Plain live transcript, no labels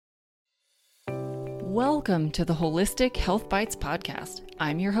Welcome to the Holistic Health Bites podcast.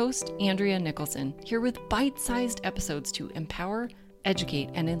 I'm your host, Andrea Nicholson, here with bite-sized episodes to empower, educate,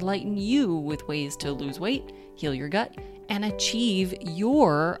 and enlighten you with ways to lose weight, heal your gut, and achieve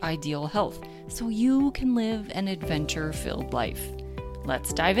your ideal health so you can live an adventure-filled life.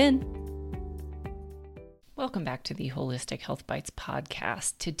 Let's dive in. Welcome back to the Holistic Health Bites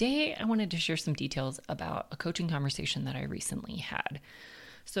podcast. Today, I wanted to share some details about a coaching conversation that I recently had.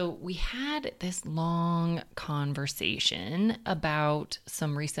 So we had this long conversation about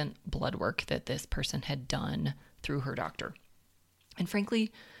some recent blood work that this person had done through her doctor. And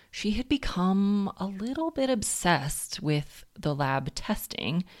frankly, she had become a little bit obsessed with the lab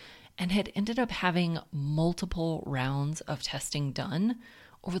testing and had ended up having multiple rounds of testing done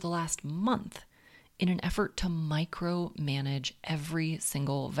over the last month in an effort to micromanage every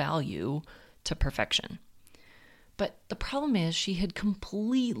single value to perfection. But the problem is she had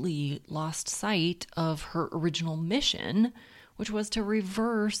completely lost sight of her original mission, which was to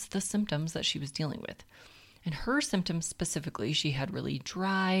reverse the symptoms that she was dealing with. And her symptoms specifically, she had really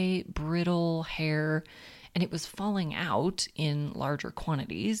dry, brittle hair, and it was falling out in larger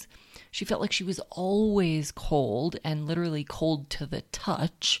quantities. She felt like she was always cold and literally cold to the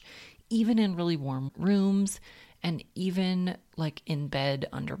touch, even in really warm rooms and even like in bed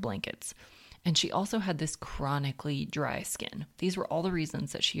under blankets. And she also had this chronically dry skin. These were all the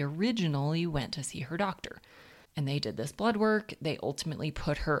reasons that she originally went to see her doctor. And they did this blood work. They ultimately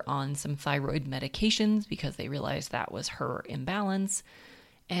put her on some thyroid medications because they realized that was her imbalance.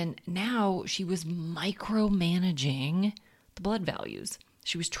 And now she was micromanaging the blood values.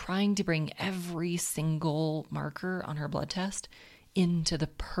 She was trying to bring every single marker on her blood test into the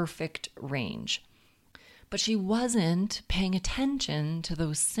perfect range. But she wasn't paying attention to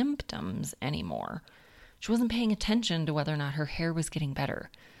those symptoms anymore. She wasn't paying attention to whether or not her hair was getting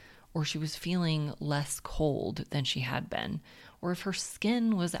better, or she was feeling less cold than she had been, or if her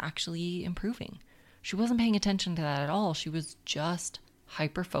skin was actually improving. She wasn't paying attention to that at all. She was just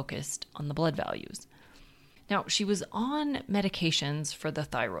hyper-focused on the blood values. Now, she was on medications for the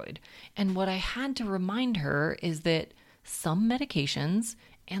thyroid, and what I had to remind her is that some medications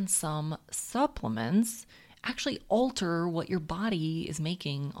and some supplements actually alter what your body is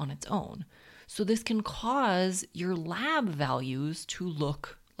making on its own. So this can cause your lab values to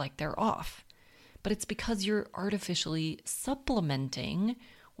look like they're off. But it's because you're artificially supplementing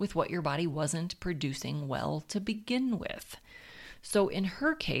with what your body wasn't producing well to begin with. So in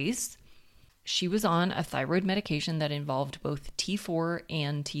her case, she was on a thyroid medication that involved both T4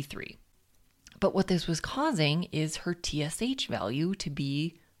 and T3. But what this was causing is her TSH value to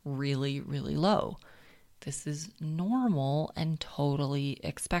be really, really low. This is normal and totally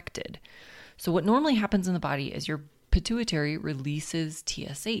expected. So what normally happens in the body is your pituitary releases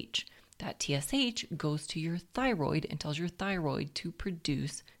TSH. That TSH goes to your thyroid and tells your thyroid to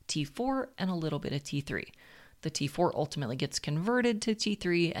produce T4 and a little bit of T3. The T4 ultimately gets converted to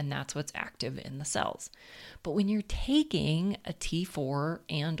T3, and that's what's active in the cells. But when you're taking a T4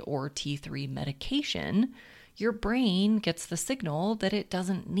 and or T3 medication, your brain gets the signal that it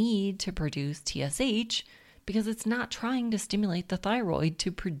doesn't need to produce TSH because it's not trying to stimulate the thyroid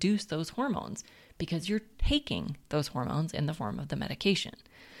to produce those hormones because you're taking those hormones in the form of the medication.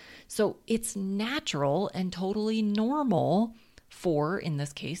 So it's natural and totally normal for, in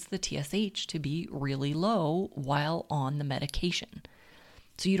this case, the TSH to be really low while on the medication.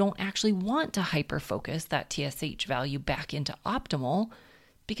 So you don't actually want to hyper-focus that TSH value back into optimal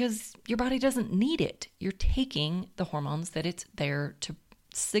because your body doesn't need it. You're taking the hormones that it's there to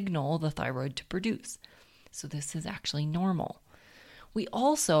signal the thyroid to produce. So this is actually normal. We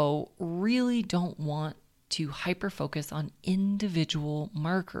also really don't want to hyper-focus on individual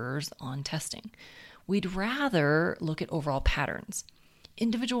markers on testing. We'd rather look at overall patterns.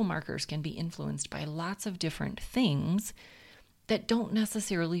 Individual markers can be influenced by lots of different things that don't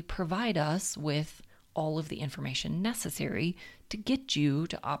necessarily provide us with all of the information necessary to get you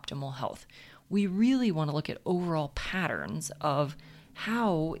to optimal health. We really want to look at overall patterns of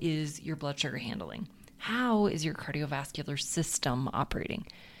how is your blood sugar handling? How is your cardiovascular system operating?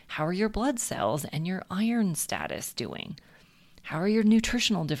 How are your blood cells and your iron status doing? How are your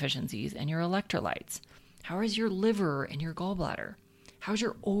nutritional deficiencies and your electrolytes? How is your liver and your gallbladder? How's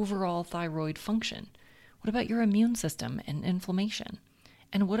your overall thyroid function? What about your immune system and inflammation?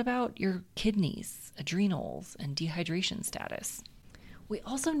 And what about your kidneys, adrenals, and dehydration status? We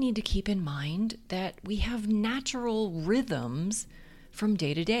also need to keep in mind that we have natural rhythms from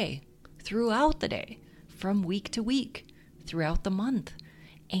day to day, throughout the day, from week to week, throughout the month.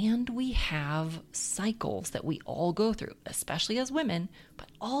 And we have cycles that we all go through, especially as women, but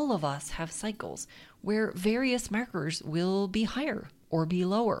all of us have cycles where various markers will be higher or be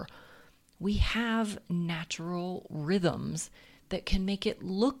lower. We have natural rhythms that can make it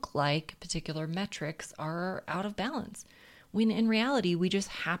look like particular metrics are out of balance, when in reality, we just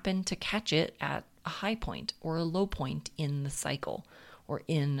happen to catch it at a high point or a low point in the cycle or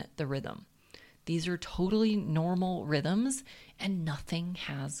in the rhythm. These are totally normal rhythms and nothing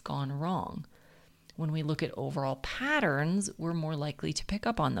has gone wrong. When we look at overall patterns, we're more likely to pick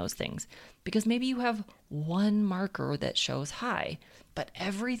up on those things because maybe you have one marker that shows high, but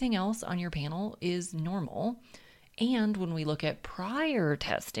everything else on your panel is normal. And when we look at prior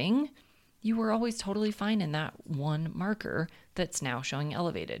testing, you were always totally fine in that one marker that's now showing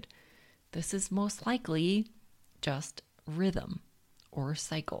elevated. This is most likely just rhythm or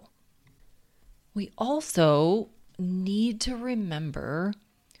cycle. We also need to remember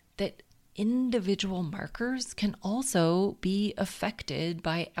that individual markers can also be affected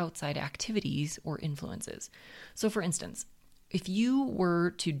by outside activities or influences. So for instance, if you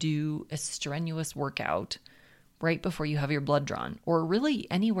were to do a strenuous workout right before you have your blood drawn, or really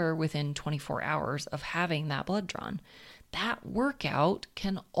anywhere within 24 hours of having that blood drawn, that workout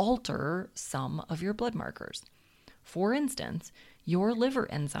can alter some of your blood markers. For instance, your liver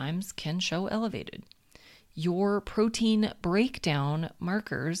enzymes can show elevated. Your protein breakdown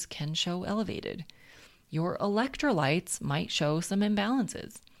markers can show elevated. Your electrolytes might show some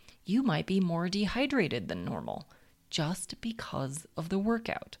imbalances. You might be more dehydrated than normal just because of the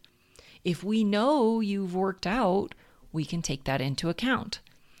workout. If we know you've worked out, we can take that into account.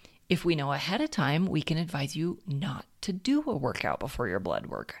 If we know ahead of time, we can advise you not to do a workout before your blood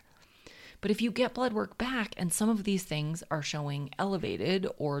work. But if you get blood work back and some of these things are showing elevated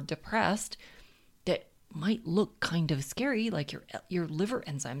or depressed, that might look kind of scary, like your liver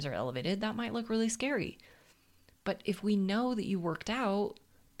enzymes are elevated, that might look really scary. But if we know that you worked out,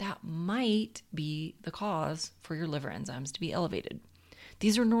 that might be the cause for your liver enzymes to be elevated.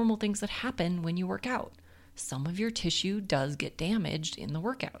 These are normal things that happen when you work out. Some of your tissue does get damaged in the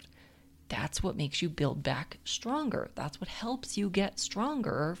workout. That's what makes you build back stronger. That's what helps you get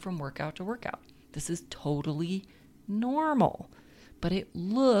stronger from workout to workout. This is totally normal, but it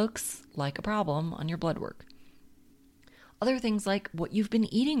looks like a problem on your blood work. Other things like what you've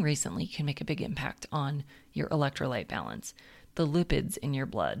been eating recently can make a big impact on your electrolyte balance, the lipids in your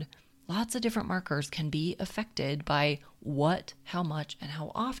blood. Lots of different markers can be affected by what, how much, and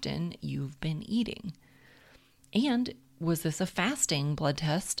how often you've been eating. And was this a fasting blood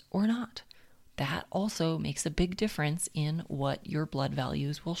test or not? That also makes a big difference in what your blood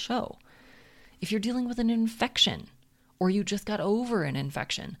values will show. If you're dealing with an infection or you just got over an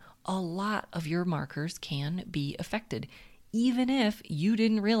infection, a lot of your markers can be affected, even if you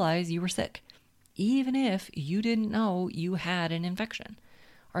didn't realize you were sick, even if you didn't know you had an infection.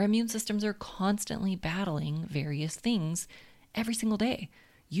 Our immune systems are constantly battling various things every single day.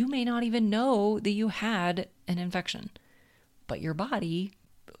 You may not even know that you had an infection, but your body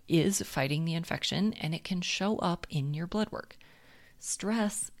is fighting the infection and it can show up in your blood work.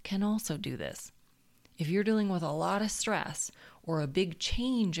 Stress can also do this. If you're dealing with a lot of stress or a big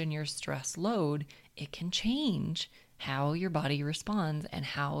change in your stress load, it can change how your body responds and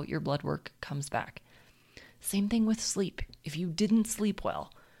how your blood work comes back. Same thing with sleep. If you didn't sleep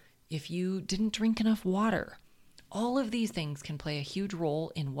well, if you didn't drink enough water, all of these things can play a huge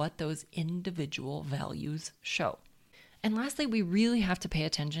role in what those individual values show. And lastly, we really have to pay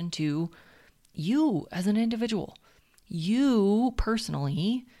attention to you as an individual. You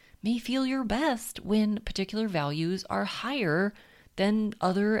personally may feel your best when particular values are higher than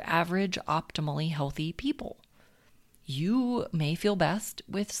other average, optimally healthy people. You may feel best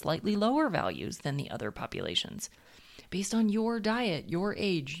with slightly lower values than the other populations. Based on your diet, your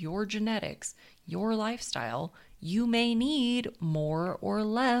age, your genetics, your lifestyle, you may need more or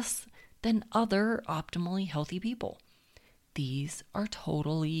less than other optimally healthy people. These are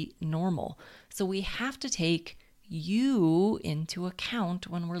totally normal. So we have to take you into account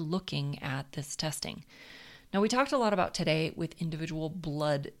when we're looking at this testing. Now, we talked a lot about today with individual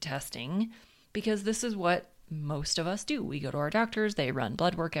blood testing because this is what most of us do. We go to our doctors, they run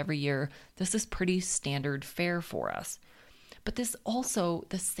blood work every year. This is pretty standard fare for us. But this also,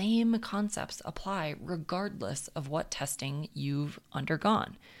 the same concepts apply regardless of what testing you've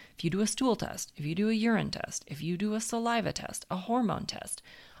undergone. If you do a stool test, if you do a urine test, if you do a saliva test, a hormone test,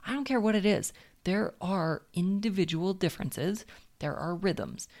 I don't care what it is. There are individual differences. There are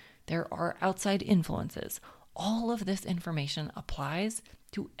rhythms. There are outside influences. All of this information applies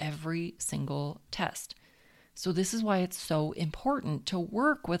to every single test. So this is why it's so important to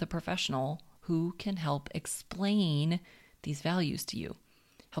work with a professional who can help explain these values to you,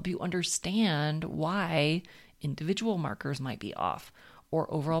 help you understand why individual markers might be off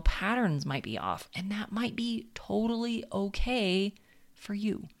or overall patterns might be off. And that might be totally okay for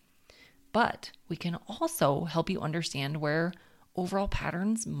you. But we can also help you understand where overall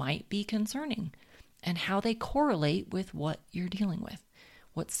patterns might be concerning and how they correlate with what you're dealing with,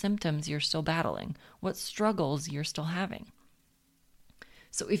 what symptoms you're still battling, what struggles you're still having.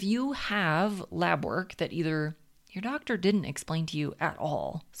 So if you have lab work that either your doctor didn't explain to you at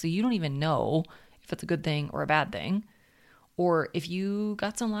all, so you don't even know if it's a good thing or a bad thing, or if you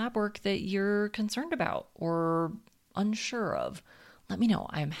got some lab work that you're concerned about or unsure of, let me know.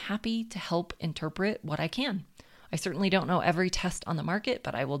 I'm happy to help interpret what I can. I certainly don't know every test on the market,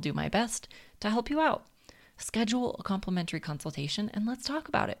 but I will do my best to help you out. Schedule a complimentary consultation and let's talk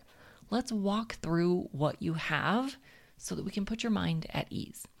about it. Let's walk through what you have so that we can put your mind at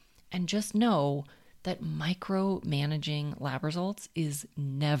ease. And just know that micromanaging lab results is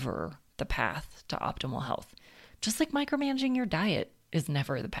never the path to optimal health. Just like micromanaging your diet is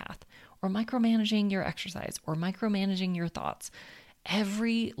never the path, or micromanaging your exercise, or micromanaging your thoughts.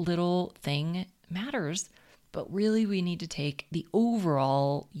 Every little thing matters, but really we need to take the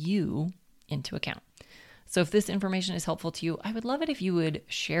overall you into account. So if this information is helpful to you, I would love it if you would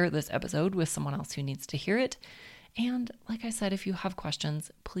share this episode with someone else who needs to hear it. And like I said, if you have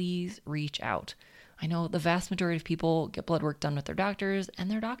questions, please reach out. I know the vast majority of people get blood work done with their doctors, and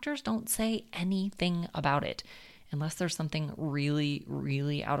their doctors don't say anything about it. Unless there's something really,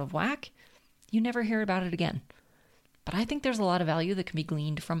 really out of whack, you never hear about it again. But I think there's a lot of value that can be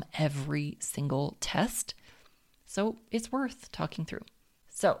gleaned from every single test. So it's worth talking through.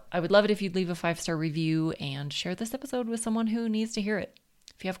 So I would love it if you'd leave a 5-star review and share this episode with someone who needs to hear it.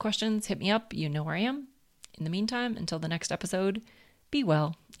 If you have questions, hit me up. You know where I am. In the meantime, until the next episode, be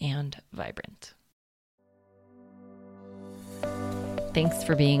well and vibrant. Thanks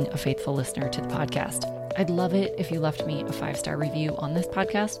for being a faithful listener to the podcast. I'd love it if you left me a 5-star review on this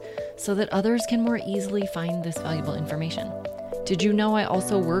podcast so that others can more easily find this valuable information. Did you know I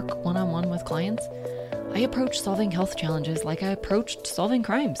also work one-on-one with clients? I approach solving health challenges like I approached solving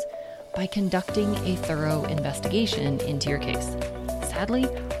crimes, by conducting a thorough investigation into your case. Sadly,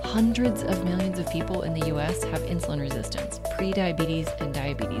 hundreds of millions of people in the US have insulin resistance, prediabetes, and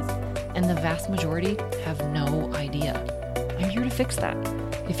diabetes, and the vast majority have no idea. I'm here to fix that.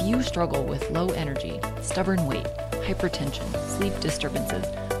 If you struggle with low energy, stubborn weight, hypertension, sleep disturbances,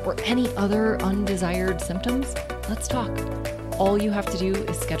 or any other undesired symptoms, let's talk. All you have to do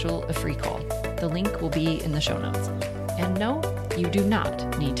is schedule a free call. The link will be in the show notes. And no, you do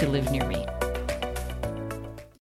not need to live near me.